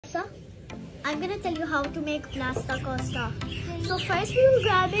costa? I'm gonna tell you how to make plasta costa. So first we will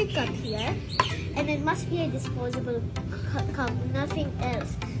grab a cup here, and it must be a disposable cup, nothing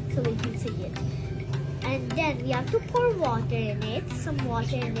else, so we can see it. And then we have to pour water in it, some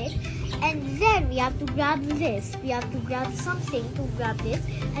water in it, and then we have to grab this. We have to grab something to grab this,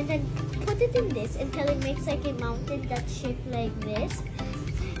 and then put it in this until it makes like a mountain that's shaped like this.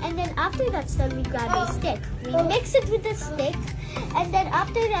 And then after that's done, we grab a stick. We mix it with the stick, and then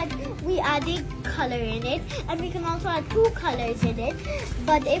after that, we add a color in it, and we can also add 2 colors in it.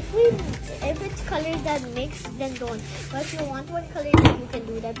 But if it's colors that mix, then don't. But if you want one color, then you can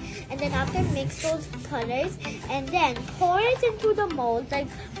do that. And then after, mix those colors, and then pour it into the mold, like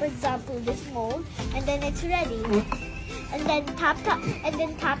for example this mold, and then it's ready. And then tap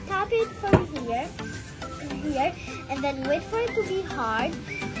it from here, and then wait for it to be hard,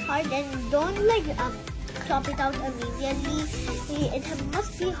 and don't like chop it out immediately. It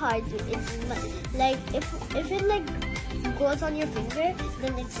must be hard. It's like if it like goes on your finger,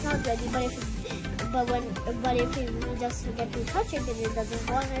 then it's not ready. But if you just forget to touch it and it doesn't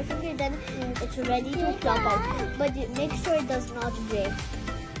go on your finger, then it's ready to plop out. But make sure it does not break.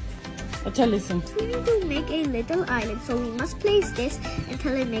 Okay, listen. We need to make a little island, so we must place this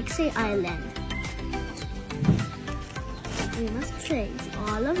until it makes an island. We must place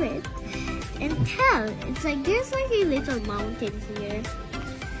all of it until it's like there's like a little mountain here,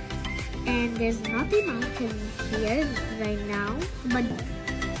 and there's not a mountain here right now, but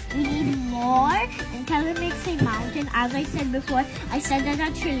we need more until it makes a mountain. As I said before, I said that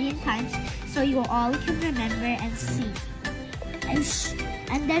 1 trillion times, so you all can remember and see.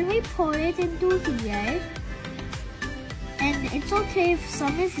 And then we pour it into here, and it's okay if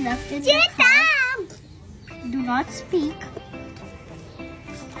some is left in the cup. Do not speak.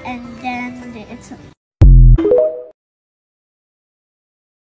 And then it's